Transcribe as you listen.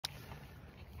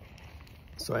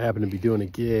So I happen to be doing a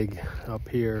gig up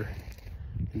here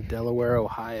in Delaware,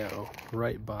 Ohio,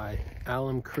 right by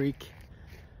Alum Creek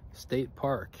State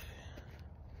Park.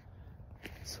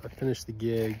 So I finished the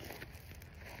gig,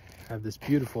 have this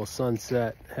beautiful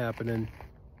sunset happening.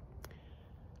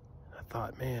 I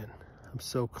thought, man, I'm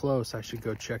so close, I should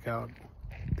go check out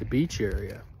the beach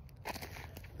area.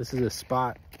 This is a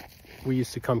spot we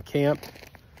used to come camp,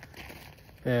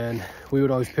 and we would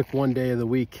always pick one day of the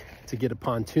week to get a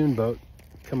pontoon boat,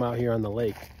 come out here on the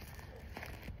lake.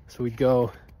 So we'd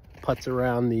go putz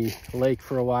around the lake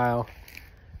for a while,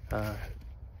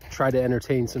 try to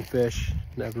entertain some fish.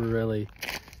 Never really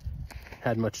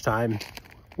had much time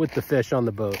with the fish on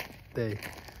the boat. They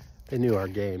knew our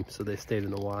game, so they stayed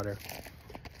in the water.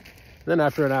 Then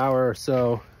after an hour or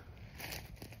so,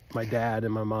 my dad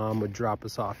and my mom would drop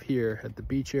us off here at the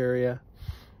beach area.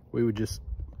 We would just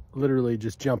literally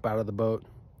just jump out of the boat,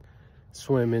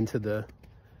 swim into the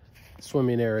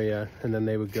swimming area, and then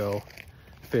they would go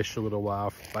fish a little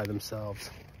while by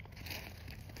themselves.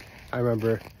 I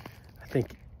remember, I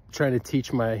think, trying to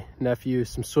teach my nephew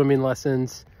some swimming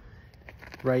lessons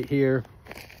right here.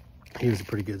 He was a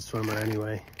pretty good swimmer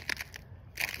anyway.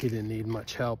 He didn't need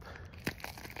much help.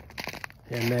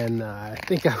 And then I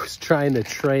think I was trying to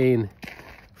train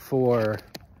for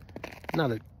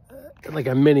like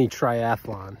a mini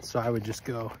triathlon. So I would just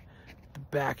go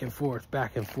back and forth,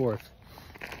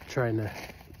 trying to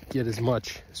get as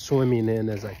much swimming in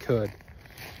as I could.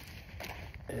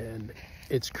 And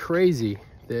it's crazy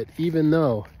that even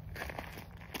though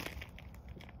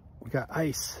we got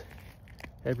ice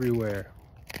everywhere,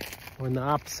 we're in the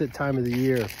opposite time of the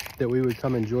year that we would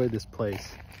come enjoy this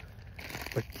place,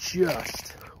 but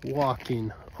just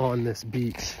walking on this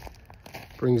beach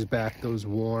brings back those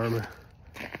warm,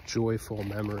 joyful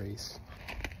memories.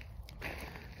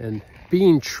 And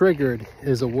being triggered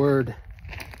is a word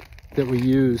that we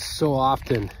use so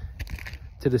often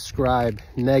to describe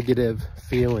negative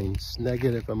feelings,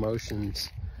 negative emotions,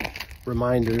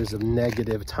 reminders of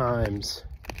negative times.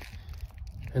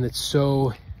 And it's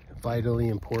so vitally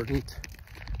important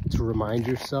to remind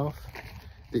yourself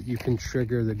that you can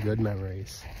trigger the good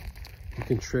memories. You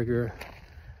can trigger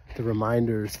the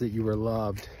reminders that you were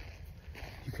loved.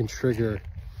 You can trigger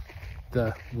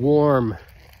the warm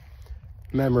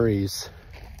memories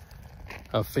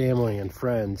of family and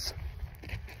friends.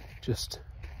 Just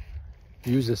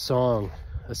use a song,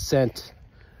 a scent,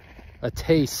 a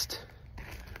taste,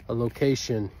 a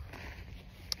location.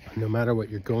 No matter what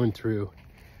you're going through,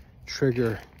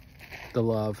 trigger the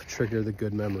love, trigger the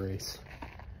good memories,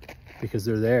 because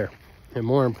they're there. And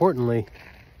more importantly,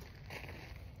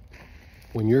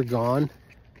 when you're gone,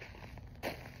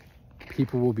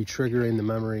 people will be triggering the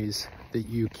memories that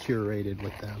you curated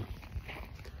with them.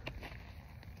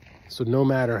 So no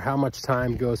matter how much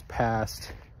time goes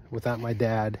past without my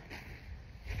dad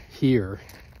here,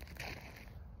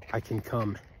 I can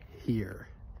come here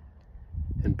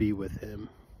and be with him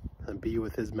and be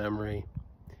with his memory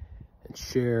and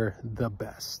share the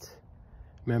best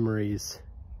memories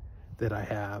that I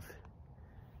have,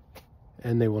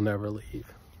 and they will never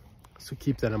leave. So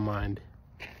keep that in mind,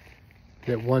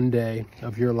 that one day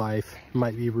of your life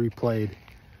might be replayed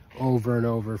over and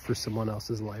over for someone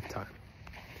else's lifetime.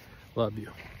 Love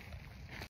you.